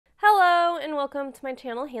welcome to my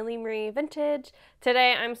channel, Haley Marie Vintage.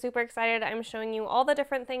 Today I'm super excited. I'm showing you all the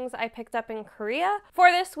different things I picked up in Korea.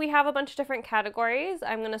 For this, we have a bunch of different categories.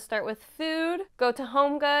 I'm going to start with food, go to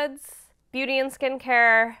Homegoods, beauty and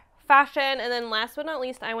skincare, fashion, and then last but not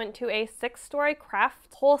least, I went to a 6-story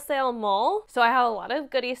craft wholesale mall. So I have a lot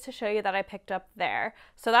of goodies to show you that I picked up there.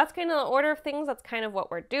 So that's kind of the order of things. That's kind of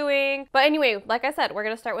what we're doing. But anyway, like I said, we're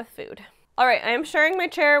going to start with food. All right, I am sharing my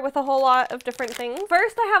chair with a whole lot of different things.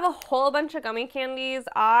 First, I have a whole bunch of gummy candies.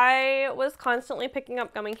 I was constantly picking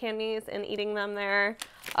up gummy candies and eating them there.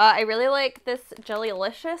 I really like this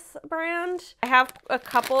Jellylicious brand. I have a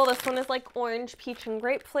couple. This one is like orange, peach, and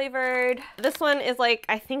grape flavored. This one is like,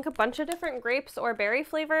 I think a bunch of different grapes or berry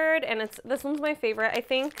flavored, and this one's my favorite, I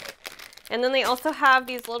think. And then they also have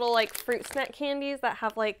these little like fruit snack candies that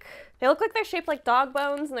have like, they look like they're shaped like dog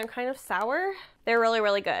bones and they're kind of sour. They're really,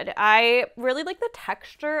 really good. I really like the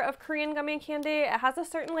texture of Korean gummy candy. It has a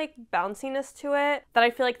certain like bounciness to it that I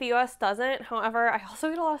feel like the US doesn't. However, I also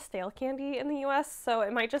get a lot of stale candy in the US, so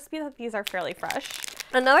it might just be that these are fairly fresh.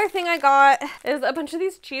 Another thing I got is a bunch of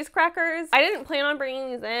these cheese crackers. I didn't plan on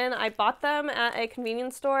bringing these in. I bought them at a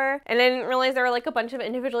convenience store and I didn't realize there were like a bunch of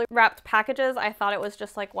individually wrapped packages. I thought it was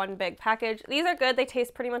just like one big package. These are good. They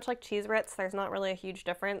taste pretty much like Cheez Rits. There's not really a huge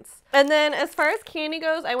difference. And then as far as candy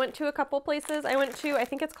goes, I went to a couple places. I went to, I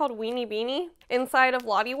think it's called Weenie Beanie inside of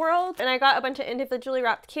Lottie World, and I got a bunch of individually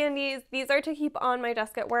wrapped candies. These are to keep on my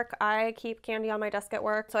desk at work. I keep candy on my desk at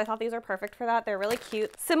work, so I thought these are perfect for that. They're really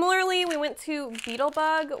cute. Similarly, we went to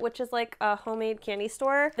Beetlebug, which is like a homemade candy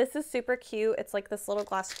store. This is super cute. It's like this little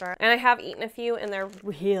glass jar, and I have eaten a few and they're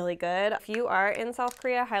really good. If you are in South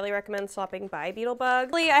Korea, I highly recommend stopping by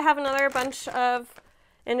Beetlebug. I have another bunch of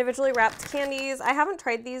individually wrapped candies. I haven't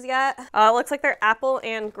tried these yet. Looks like they're apple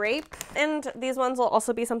and grape, and these ones will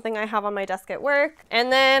also be something I have on my desk at work.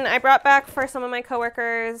 And then I brought back for some of my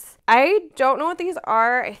coworkers, I don't know what these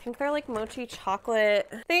are. I think they're like mochi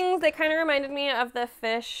chocolate things. They kind of reminded me of the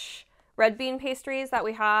fish red bean pastries that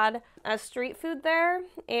we had as street food there,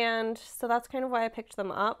 and so that's kind of why I picked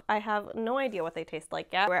them up. I have no idea what they taste like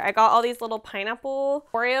yet. I got all these little pineapple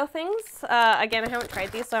Oreo things. Again, I haven't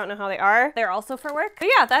tried these, so I don't know how they are. They're also for work. But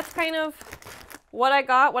yeah, that's kind of what I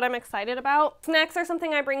got, what I'm excited about. Snacks are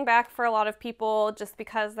something I bring back for a lot of people just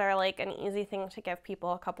because they're like an easy thing to give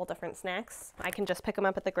people a couple different snacks. I can just pick them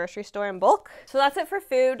up at the grocery store in bulk. So that's it for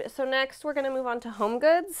food. So next we're gonna move on to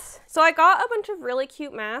Homegoods. So I got a bunch of really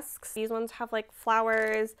cute masks. These ones have like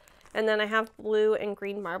flowers, and then I have blue and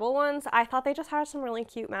green marble ones. I thought they just had some really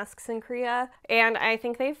cute masks in Korea, and I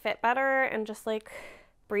think they fit better and just like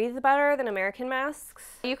breathe better than American masks.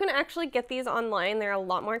 You can actually get these online. They're a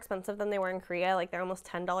lot more expensive than they were in Korea. Like they're almost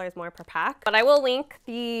 $10 more per pack. But I will link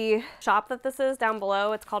the shop that this is down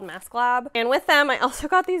below. It's called Mask Lab. And with them, I also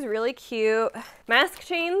got these really cute mask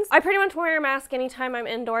chains. I pretty much wear a mask anytime I'm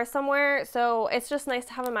indoors somewhere. So it's just nice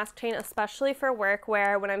to have a mask chain, especially for work,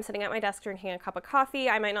 where when I'm sitting at my desk drinking a cup of coffee,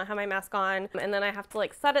 I might not have my mask on. And then I have to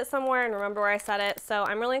like set it somewhere and remember where I set it. So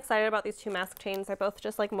I'm really excited about these two mask chains. They're both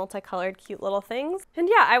just like multicolored, cute little things. And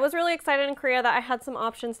yeah, I was really excited in Korea that I had some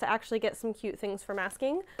options to actually get some cute things for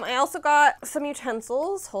masking. I also got some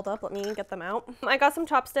utensils. Hold up, let me get them out. I got some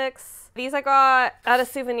chopsticks. These I got at a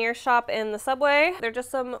souvenir shop in the subway. They're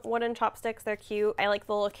just some wooden chopsticks. They're cute. I like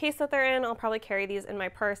the little case that they're in. I'll probably carry these in my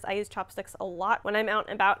purse. I use chopsticks a lot when I'm out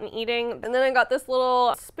and about and eating. And then I got this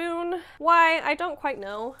little spoon. Why? I don't quite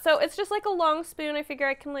know. So it's just like a long spoon. I figure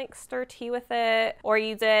I can like stir tea with it or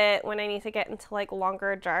use it when I need to get into like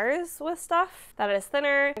longer jars with stuff that is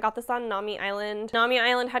thinner. I got this on Nami Island. Nami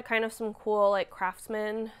Island had kind of some cool like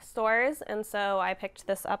craftsman stores, and so I picked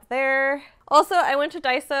this up there. Also, I went to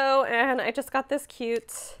Daiso and I just got this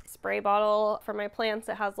cute spray bottle for my plants.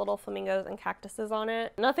 It has little flamingos and cactuses on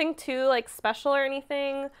it. Nothing too like special or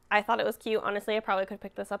anything. I thought it was cute. Honestly, I probably could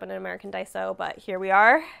pick this up in an American Daiso, but here we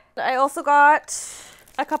are. I also got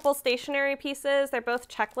a couple stationery pieces. They're both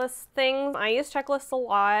checklist things. I use checklists a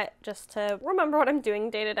lot just to remember what I'm doing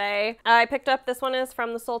day to day. I picked up, this one is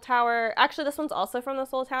from the Seoul Tower. Actually, this one's also from the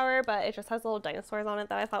Seoul Tower, but it just has little dinosaurs on it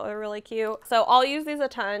that I thought were really cute. So I'll use these a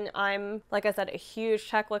ton. I'm, like I said, a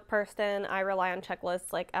huge checklist person. I rely on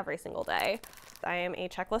checklists like every single day. I am a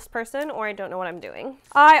checklist person, or I don't know what I'm doing.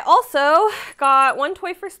 I also got one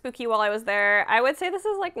toy for Spooky while I was there. I would say this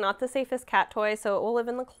is like not the safest cat toy, so it will live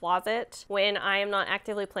in the closet when I am not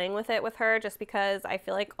actively playing with it with her, just because I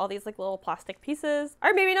feel like all these like little plastic pieces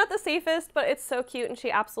are maybe not the safest, but it's so cute and she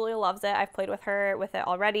absolutely loves it. I've played with her with it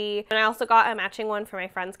already. And I also got a matching one for my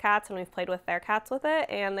friend's cats, and we've played with their cats with it,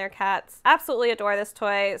 and their cats absolutely adore this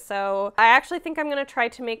toy. So I actually think I'm gonna try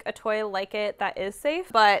to make a toy like it that is safe,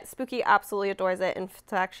 but Spooky absolutely adores adores it. In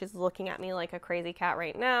fact, she's looking at me like a crazy cat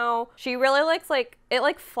right now. She really likes, like, it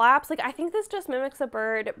like flaps. Like, I think this just mimics a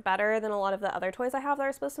bird better than a lot of the other toys I have that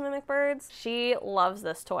are supposed to mimic birds. She loves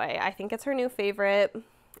this toy. I think it's her new favorite.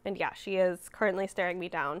 And yeah, she is currently staring me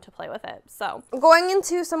down to play with it. So going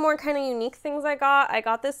into some more kind of unique things I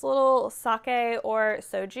got this little sake or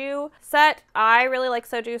soju set. I really like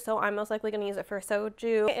soju, so I'm most likely going to use it for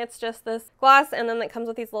soju. It's just this glass, and then it comes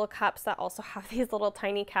with these little cups that also have these little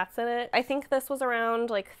tiny cats in it. I think this was around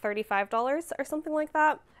like $35 or something like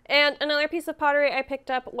that. And another piece of pottery I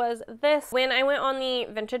picked up was this. When I went on the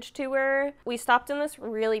vintage tour, we stopped in this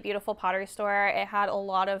really beautiful pottery store. It had a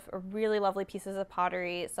lot of really lovely pieces of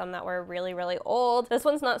pottery, some that were really, really old. This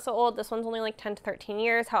one's not so old. This one's only like 10 to 13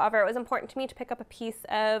 years. However, it was important to me to pick up a piece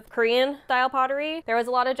of Korean style pottery. There was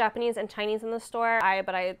a lot of Japanese and Chinese in the store,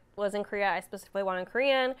 but I was in Korea. I specifically wanted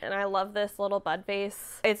Korean, and I love this little bud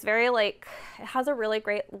vase. It's very like, it has a really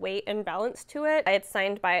great weight and balance to it. It's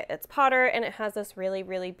signed by its potter, and it has this really,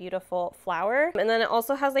 really beautiful flower. And then it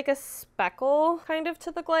also has like a speckle kind of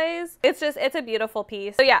to the glaze. It's a beautiful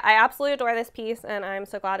piece. So yeah, I absolutely adore this piece, and I'm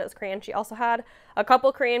so glad it was Korean. She also had a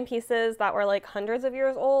couple Korean pieces that were like hundreds of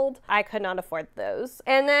years old. I could not afford those.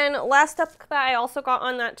 And then last up that I also got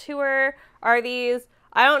on that tour are these.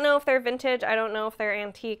 I don't know if they're vintage. I don't know if they're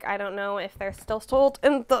antique. I don't know if they're still sold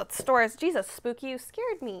in the stores. Jesus, Spooky, you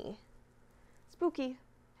scared me. Spooky,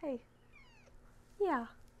 hey. Yeah.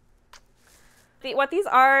 What these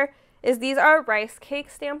are is these are rice cake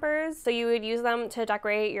stampers. So you would use them to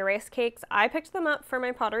decorate your rice cakes. I picked them up for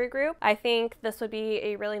my pottery group. I think this would be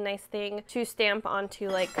a really nice thing to stamp onto,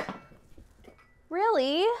 like,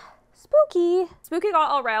 really? Spooky. Spooky got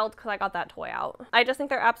all riled because I got that toy out. I just think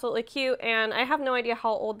they're absolutely cute, and I have no idea how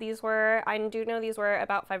old these were. I do know these were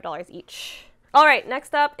about $5 each. All right,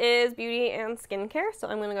 next up is beauty and skincare, so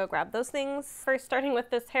I'm gonna go grab those things. First, starting with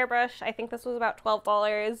this hairbrush. I think this was about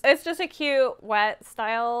 $12. It's just a cute wet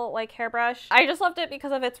style like hairbrush. I just loved it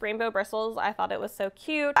because of its rainbow bristles. I thought it was so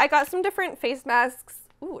cute. I got some different face masks.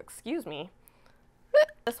 Ooh, excuse me.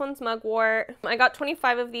 This one's mugwort. I got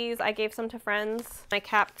 25 of these. I gave some to friends. I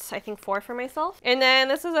kept, I think, 4 for myself. And then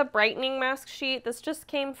this is a brightening mask sheet. This just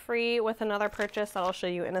came free with another purchase that I'll show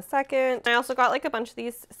you in a second. I also got like a bunch of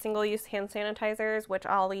these single-use hand sanitizers, which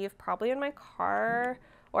I'll leave probably in my car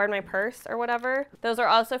or in my purse or whatever. Those are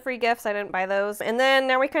also free gifts. I didn't buy those. And then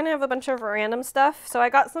now we kind of have a bunch of random stuff. So I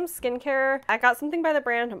got some skincare. I got something by the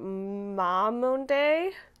brand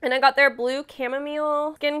Mamonde. And I got their blue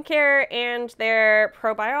chamomile skincare and their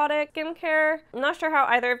probiotic skincare. I'm not sure how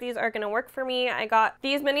either of these are gonna work for me. I got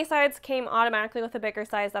these mini size came automatically with a bigger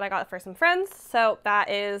size that I got for some friends. So that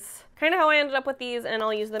is kind of how I ended up with these, and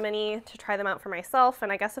I'll use the mini to try them out for myself.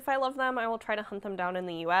 And I guess if I love them, I will try to hunt them down in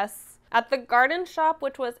the US. At the garden shop,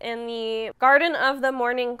 which was in the Garden of the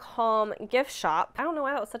Morning Calm gift shop. I don't know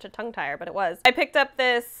why that was such a tongue tire, but it was. I picked up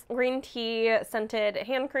this green tea scented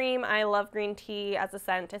hand cream. I love green tea as a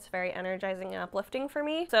scent. It's very energizing and uplifting for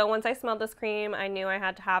me. So once I smelled this cream, I knew I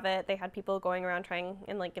had to have it. They had people going around trying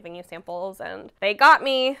and like giving you samples, and they got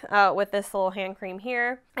me with this little hand cream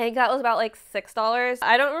here. I think that was about like $6.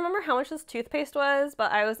 I don't remember how much this toothpaste was,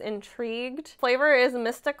 but I was intrigued. Flavor is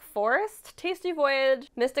Mystic Forest. Tasty Voyage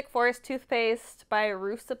Mystic Forest toothpaste by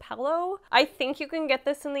Rusapello. I think you can get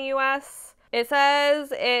this in the US. It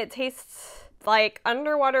says it tastes like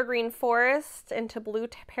underwater green forest into blue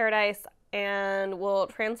paradise and will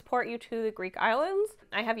transport you to the Greek islands.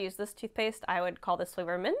 I have used this toothpaste. I would call this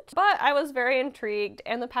flavor mint, but I was very intrigued,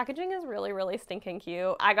 and the packaging is really, really stinking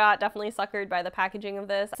cute. I got definitely suckered by the packaging of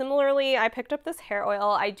this. Similarly, I picked up this hair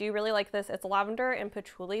oil. I do really like this. It's lavender and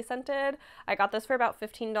patchouli scented. I got this for about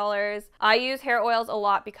 $15. I use hair oils a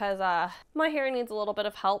lot because my hair needs a little bit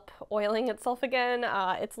of help oiling itself again.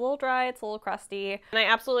 It's a little dry, it's a little crusty,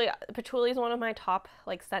 and patchouli is one of my top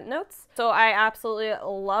like scent notes. So I absolutely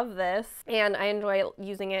love this, and I enjoy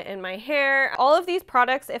using it in my hair. All of these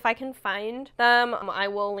products, if I can find them, I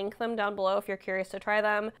will link them down below if you're curious to try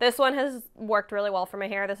them. This one has worked really well for my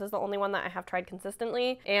hair. This is the only one that I have tried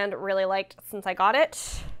consistently and really liked since I got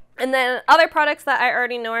it. And then other products that I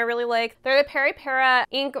already know I really like, they're the Peri Para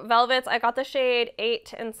Ink Velvets. I got the shade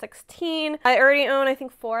 8 and 16. I already own, I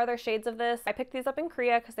think, 4 other shades of this. I picked these up in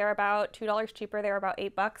Korea because they're about $2 cheaper. They were about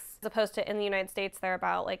 $8, as opposed to in the United States, they're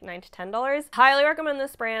about like $9 to $10. Highly recommend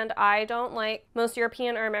this brand. I don't like most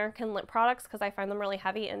European or American lip products because I find them really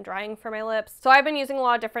heavy and drying for my lips. So I've been using a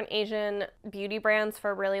lot of different Asian beauty brands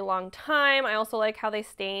for a really long time. I also like how they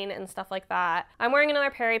stain and stuff like that. I'm wearing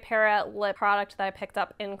another Peri Para lip product that I picked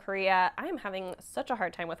up in Korea. I am having such a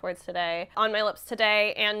hard time with words today on my lips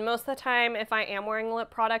today, and most of the time if I am wearing a lip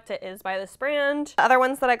product, it is by this brand. The other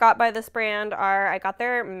ones that I got by this brand are, I got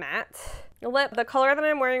their matte lip. The color that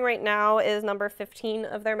I'm wearing right now is number 15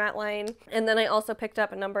 of their matte line. And then I also picked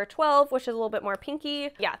up a number 12, which is a little bit more pinky.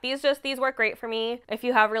 Yeah, these work great for me. If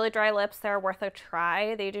you have really dry lips, they're worth a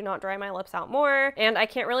try. They do not dry my lips out more. And I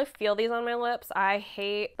can't really feel these on my lips. I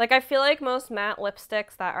feel like most matte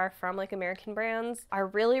lipsticks that are from like American brands are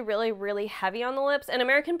really, really, really heavy on the lips. And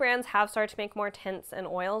American brands have started to make more tints and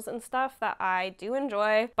oils and stuff that I do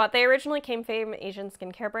enjoy. But they originally came from Asian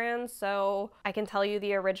skincare brands. So I can tell you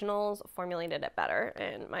the originals formulated it better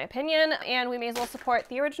in my opinion. And we may as well support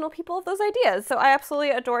the original people of those ideas. So I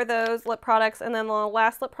absolutely adore those lip products. And then the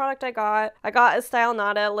last lip product I got a Style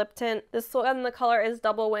Nada lip tint. This one, the color is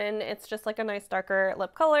Double Win. It's just like a nice darker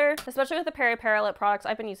lip color, especially with the Peri Peri lip products.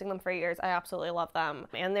 I've been using them for years. I absolutely love them.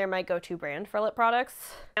 And they're my go-to brand for lip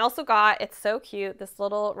products. I also got, it's so cute, this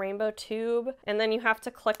little rainbow tube. And then you have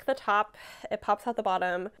to click the top. It pops out the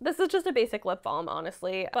bottom. This is just a basic lip balm,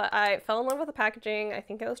 honestly. But I fell in love with the packaging. I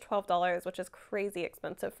think it was $12, which is crazy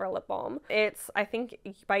expensive for a lip balm. It's, I think,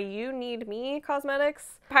 by You Need Me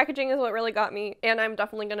Cosmetics. Packaging is what really got me. And I'm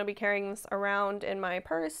definitely going to be carrying this around in my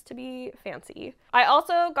purse to be fancy. I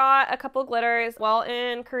also got a couple glitters while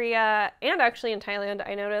in Korea and actually in Thailand.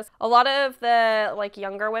 I noticed a lot of the like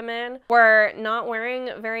younger women were not wearing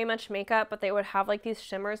very much makeup, but they would have like these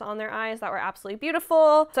shimmers on their eyes that were absolutely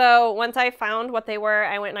beautiful. So once I found what they were,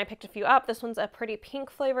 I went and I picked a few up. This one's a pretty pink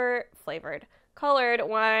colored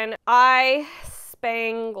one. I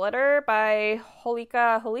Spang Glitter by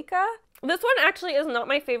Holika. This one actually is not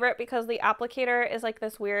my favorite because the applicator is like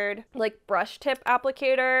this weird like brush tip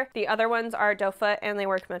applicator. The other ones are doe foot and they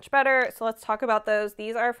work much better. So let's talk about those.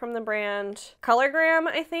 These are from the brand Colorgram,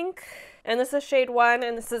 I think. And this is shade 1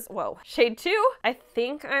 and this is, whoa, shade 2. I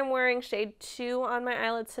think I'm wearing shade 2 on my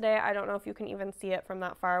eyelids today. I don't know if you can even see it from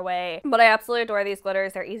that far away, but I absolutely adore these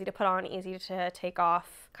glitters. They're easy to put on, easy to take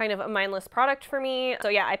off. Kind of a mindless product for me. So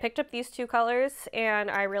yeah, I picked up these 2 colors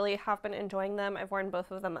and I really have been enjoying them. I've worn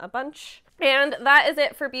both of them a bunch. And that is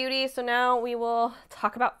it for beauty. So now we will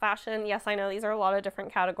talk about fashion. Yes, I know these are a lot of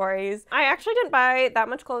different categories. I actually didn't buy that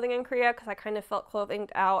much clothing in Korea because I kind of felt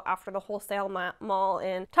clothinged out after the wholesale mall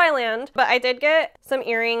in Thailand. But I did get some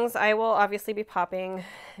earrings. I will obviously be popping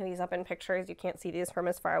these up in pictures. You can't see these from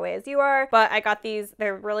as far away as you are. But I got these.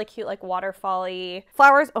 They're really cute, like waterfall-y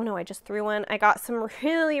flowers. Oh no, I just threw one. I got some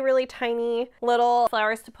really, really tiny little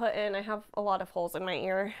flowers to put in. I have a lot of holes in my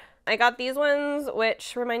ear. I got these ones,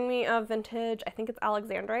 which remind me of vintage, I think it's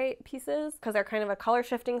Alexandrite pieces, because they're kind of a color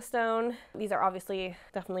shifting stone. These are obviously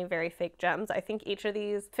definitely very fake gems. I think each of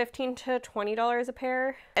these $15 to $20 a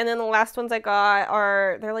pair. And then the last ones I got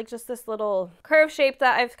are, they're like just this little curve shape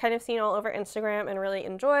that I've kind of seen all over Instagram and really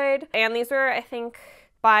enjoyed. And these were, I think,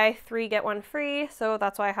 buy 3 get 1 free, so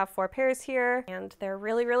that's why I have 4 pairs here, and they're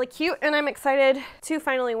really, really cute, and I'm excited to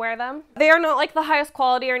finally wear them. They are not like the highest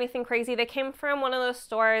quality or anything crazy. They came from one of those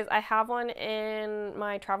stores. I have one in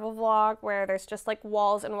my travel vlog where there's just like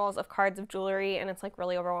walls and walls of cards of jewelry, and it's like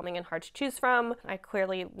really overwhelming and hard to choose from. I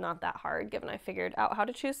clearly not that hard given I figured out how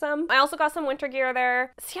to choose some. I also got some winter gear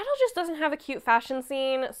there. Seattle just doesn't have a cute fashion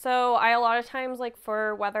scene, so I a lot of times, like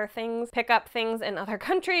for weather things, pick up things in other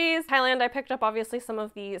countries. Thailand, I picked up obviously some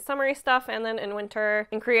of the summery stuff, and then in winter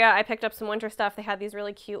in Korea I picked up some winter stuff. They had these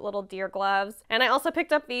really cute little deer gloves, and I also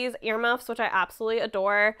picked up these earmuffs, which I absolutely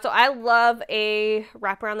adore. So I love a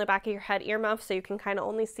wrap around the back of your head earmuff so you can kind of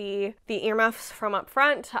only see the earmuffs from up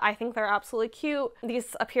front. I think they're absolutely cute.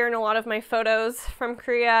 These appear in a lot of my photos from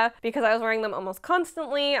Korea because I was wearing them almost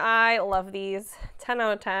constantly. I love these. 10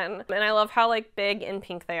 out of 10. And I love how like big and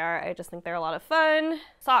pink they are. I just think they're a lot of fun.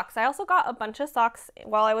 Socks. I also got a bunch of socks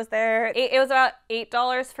while I was there. It was about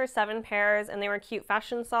 $8 for 7 pairs, and they were cute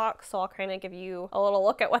fashion socks, so I'll kind of give you a little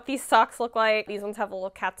look at what these socks look like. These ones have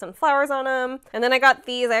little cats and flowers on them. And then I got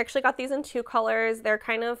these. I actually got these in 2 colors. They're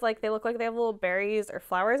kind of like, they look like they have little berries or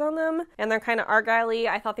flowers on them, and they're kind of argyle-y.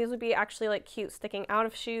 I thought these would be actually like cute sticking out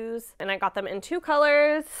of shoes, and I got them in 2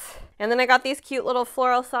 colors. And then I got these cute little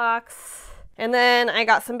floral socks. And then I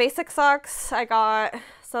got some basic socks. I got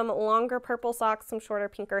some longer purple socks, some shorter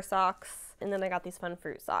pinker socks. And then I got these fun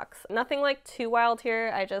fruit socks. Nothing like too wild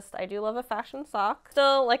here. I do love a fashion sock.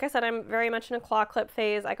 Still, like I said, I'm very much in a claw clip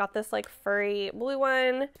phase. I got this like furry blue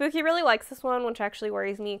one. Spooky really likes this one, which actually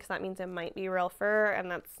worries me because that means it might be real fur, and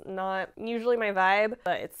that's not usually my vibe,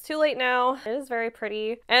 but it's too late now. It is very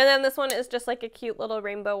pretty. And then this one is just like a cute little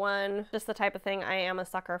rainbow one. Just the type of thing I am a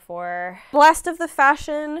sucker for. Blast of the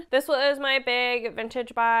fashion. This was my big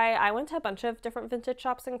vintage buy. I went to a bunch of different vintage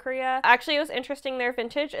shops in Korea. Actually, it was interesting. Their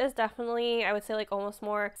vintage is definitely me. I would say like almost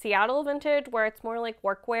more Seattle vintage, where it's more like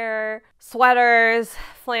workwear, sweaters,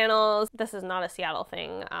 flannels. This is not a Seattle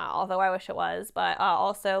thing, although I wish it was, but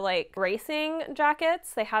also like racing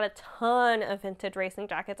jackets. They had a ton of vintage racing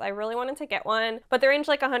jackets. I really wanted to get one, but they range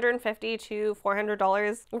like $150 to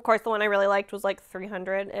 $400. Of course, the one I really liked was like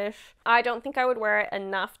 $300-ish. I don't think I would wear it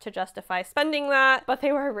enough to justify spending that, but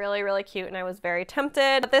they were really, really cute and I was very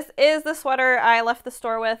tempted. But this is the sweater I left the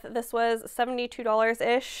store with. This was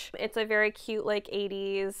 $72-ish. It's a very cute like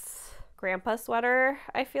 80s grandpa sweater,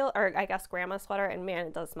 I feel, or I guess grandma sweater, and man,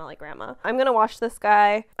 it does smell like grandma. I'm gonna wash this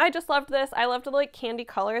guy. I just loved this. I loved the like candy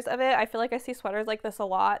colors of it. I feel like I see sweaters like this a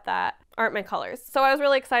lot that aren't my colors. So I was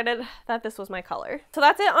really excited that this was my color. So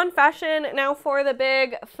that's it on fashion. Now for the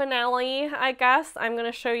big finale, I guess, I'm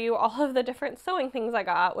gonna show you all of the different sewing things I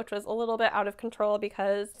got, which was a little bit out of control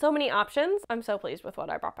because so many options. I'm so pleased with what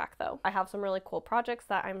I brought back though. I have some really cool projects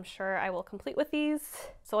that I'm sure I will complete with these.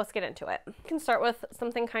 So let's get into it. We can start with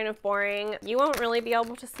something kind of boring. You won't really be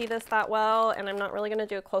able to see this that well, and I'm not really gonna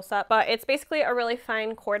do a close-up, but it's basically a really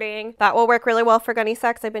fine cording that will work really well for gunny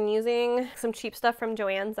sacks. I've been using some cheap stuff from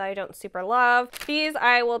Joann's that I don't super love. These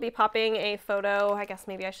I will be popping a photo. I guess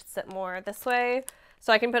maybe I should sit more this way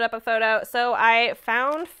so I can put up a photo. So I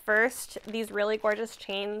found first these really gorgeous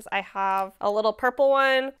chains. I have a little purple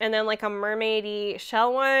one and then like a mermaidy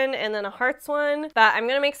shell one and then a hearts one that I'm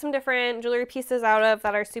gonna make some different jewelry pieces out of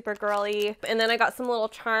that are super girly. And then I got some little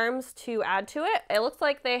charms to add to it. It looks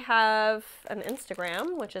like they have an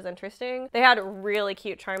Instagram, which is interesting. They had really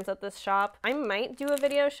cute charms at this shop. I might do a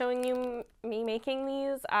video showing you me making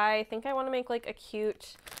these. I think I want to make like a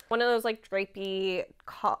cute one of those like drapey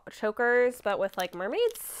chokers, but with like mermaids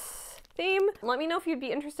theme. Let me know if you'd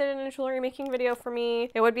be interested in a jewelry making video for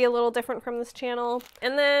me. It would be a little different from this channel.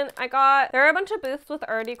 And then there are a bunch of booths with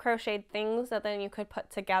already crocheted things that then you could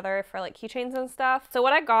put together for like keychains and stuff. So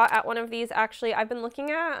what I got at one of these, actually, I've been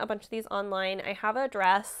looking at a bunch of these online. I have a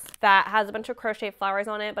dress that has a bunch of crocheted flowers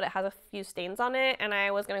on it, but it has a few stains on it. And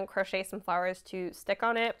I was gonna crochet some flowers to stick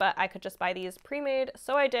on it, but I could just buy these pre-made.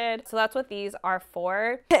 So I did. So that's what these are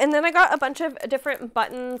for. And then I got a bunch of different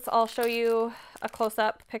buttons. I'll show you a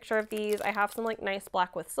close-up picture of these. I have some like nice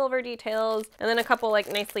black with silver details, and then a couple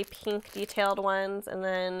like nicely pink detailed ones, and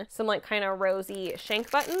then some like kind of rosy shank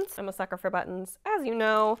buttons. I'm a sucker for buttons, as you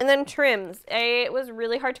know. And then trims. It was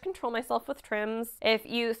really hard to control myself with trims. If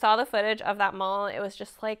you saw the footage of that mall, it was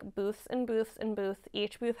just like booths and booths and booths.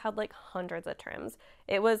 Each booth had like hundreds of trims.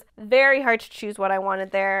 It was very hard to choose what I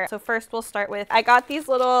wanted there. So first we'll start with, I got these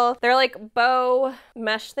little, they're like bow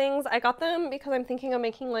mesh things. I got them because I'm thinking of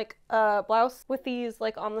making like a blouse with these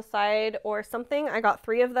like on the side or something. I got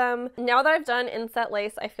 3 of them. Now that I've done inset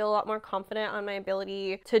lace, I feel a lot more confident on my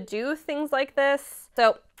ability to do things like this.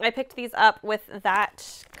 So I picked these up with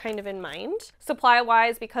that kind of in mind.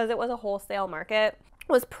 Supply-wise, because it was a wholesale market,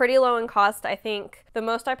 was pretty low in cost. I think the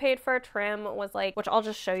most I paid for a trim was like, which I'll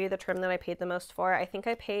just show you the trim that I paid the most for. I think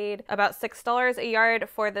I paid about $6 a yard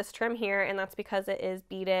for this trim here, and that's because it is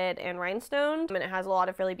beaded and rhinestoned, and it has a lot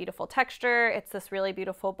of really beautiful texture. It's this really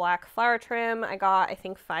beautiful black flower trim. I got, I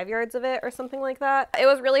think, 5 yards of it or something like that. It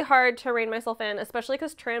was really hard to rein myself in, especially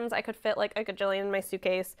because trims, I could fit like a gajillion in my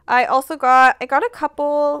suitcase. I got a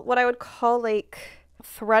couple, what I would call like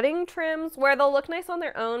threading trims, where they'll look nice on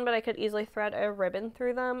their own, but I could easily thread a ribbon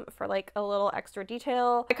through them for like a little extra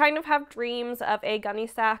detail. I kind of have dreams of a gunny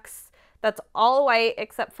sacks that's all white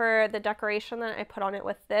except for the decoration that I put on it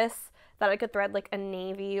with this, that I could thread like a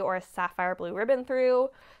navy or a sapphire blue ribbon through.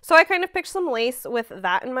 So I kind of picked some lace with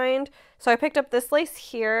that in mind. So I picked up this lace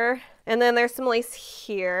here, and then there's some lace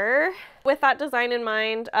here. With that design in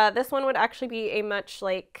mind, this one would actually be a much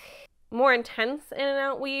like more intense in and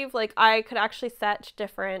out weave. Like I could actually set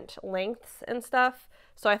different lengths and stuff.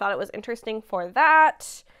 So I thought it was interesting for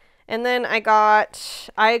that. And then I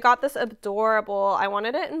got this adorable, I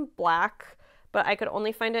wanted it in black, but I could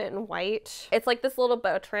only find it in white. It's like this little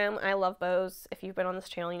bow trim. I love bows. If you've been on this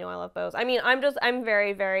channel, you know I love bows. I mean, I'm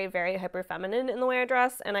very, very, very hyper feminine in the way I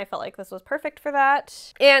dress, and I felt like this was perfect for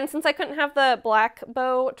that. And since I couldn't have the black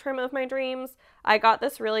bow trim of my dreams, I got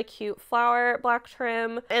this really cute flower black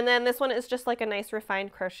trim. And then this one is just like a nice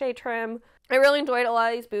refined crochet trim. I really enjoyed a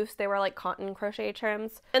lot of these booths. They were like cotton crochet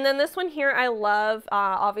trims. And then this one here I love.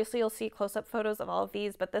 Obviously you'll see close-up photos of all of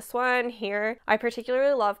these, but this one here I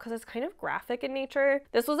particularly love because it's kind of graphic in nature.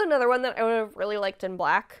 This was another one that I would have really liked in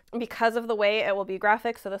black because of the way it will be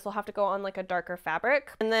graphic, so this will have to go on like a darker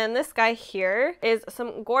fabric. And then this guy here is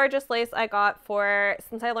some gorgeous lace I got for,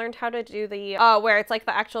 since I learned how to do the, where it's like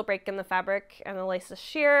the actual break in the fabric and the lace is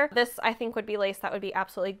sheer. This I think would be lace that would be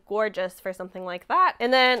absolutely gorgeous for something like that.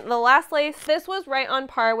 And then the last lace This was right on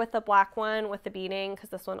par with the black one with the beading, because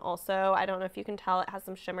this one also, I don't know if you can tell, it has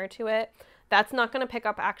some shimmer to it. That's not going to pick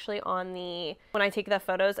up actually on the, when I take the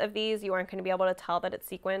photos of these, you aren't going to be able to tell that it's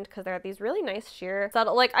sequined because there are these really nice sheer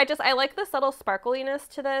subtle, like I like the subtle sparkliness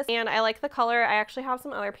to this, and I like the color. I actually have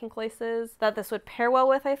some other pink laces that this would pair well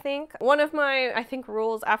with, I think. One of my, I think,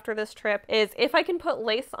 rules after this trip is if I can put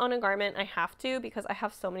lace on a garment, I have to, because I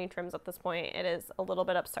have so many trims at this point. It is a little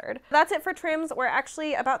bit absurd. That's it for trims. We're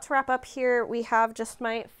actually about to wrap up here. We have just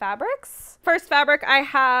my fabrics. First fabric I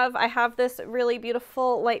have this really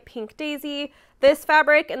beautiful light pink daisy. This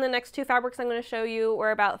fabric and the next two fabrics I'm going to show you were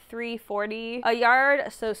about $3.40 a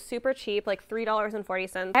yard, so super cheap, like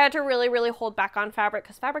 $3.40. I had to really hold back on fabric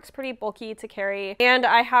because fabric's pretty bulky to carry, and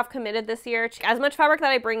I have committed this year to as much fabric that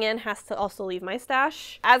I bring in has to also leave my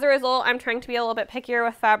stash. As a result, I'm trying to be a little bit pickier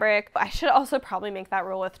with fabric. I should also probably make that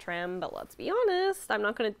rule with trim, but let's be honest, I'm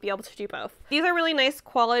not going to be able to do both. These are really nice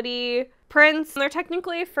quality prints. They're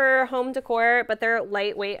technically for home decor, but they're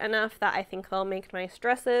lightweight enough that I think they'll make nice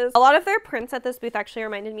dresses. A lot of their prints at this booth actually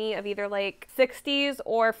reminded me of either like 60s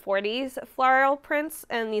or 40s floral prints,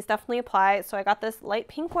 and these definitely apply. So I got this light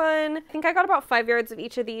pink one. I think I got about 5 yards of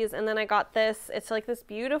each of these, and then I got this. It's like this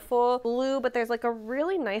beautiful blue, but there's like a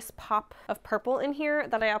really nice pop of purple in here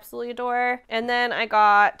that I absolutely adore. And then I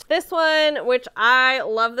got this one, which I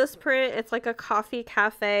love this print. It's like a coffee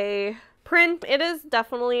cafe print. It is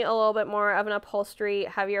definitely a little bit more of an upholstery,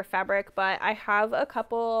 heavier fabric, but I have a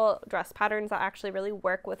couple dress patterns that actually really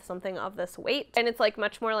work with something of this weight, and it's like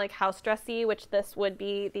much more like house dressy, which this would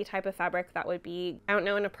be the type of fabric that would be, I don't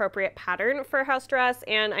know, an appropriate pattern for house dress.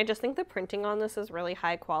 And I just think the printing on this is really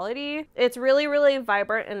high quality. It's really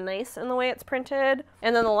vibrant and nice in the way it's printed.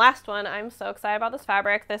 And then the last one, I'm so excited about this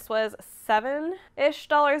fabric. This was $7-ish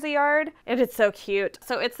a yard, and it's so cute.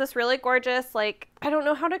 So it's this really gorgeous, like, I don't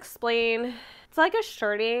know how to explain. It's like a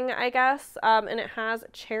shirting, I guess, and it has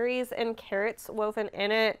cherries and carrots woven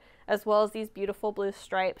in it, as well as these beautiful blue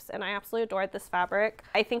stripes, and I absolutely adored this fabric.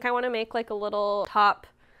 I think I want to make like a little top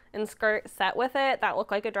and skirt set with it that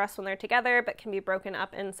look like a dress when they're together, but can be broken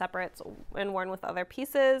up in separates and worn with other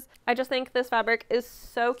pieces. I just think this fabric is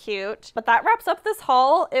so cute. But that wraps up this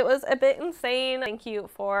haul. It was a bit insane. Thank you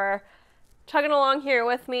for chugging along here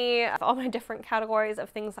with me, all my different categories of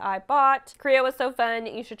things I bought. Korea was so fun.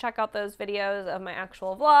 You should check out those videos of my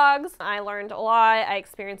actual vlogs. I learned a lot, I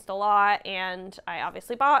experienced a lot, and I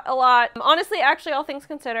obviously bought a lot. Honestly, actually, all things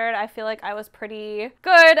considered, I feel like I was pretty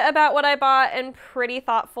good about what I bought and pretty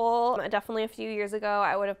thoughtful. Definitely a few years ago,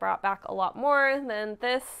 I would have brought back a lot more than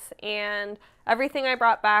this, and everything I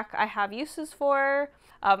brought back I have uses for.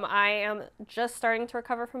 I am just starting to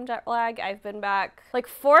recover from jet lag. I've been back like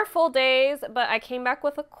 4 full days, but I came back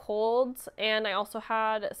with a cold, and I also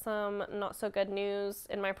had some not so good news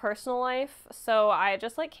in my personal life. So I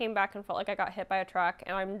just like came back and felt like I got hit by a truck,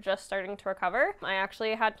 and I'm just starting to recover. I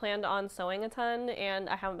actually had planned on sewing a ton, and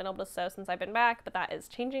I haven't been able to sew since I've been back, but that is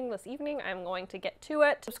changing this evening. I'm going to get to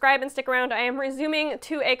it. Subscribe and stick around. I am resuming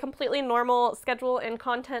to a completely normal schedule and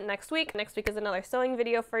content next week. Next week is another sewing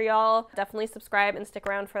video for y'all. Definitely subscribe and stick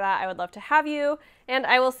around for that. I would love to have you, and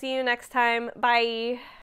I will see you next time. Bye.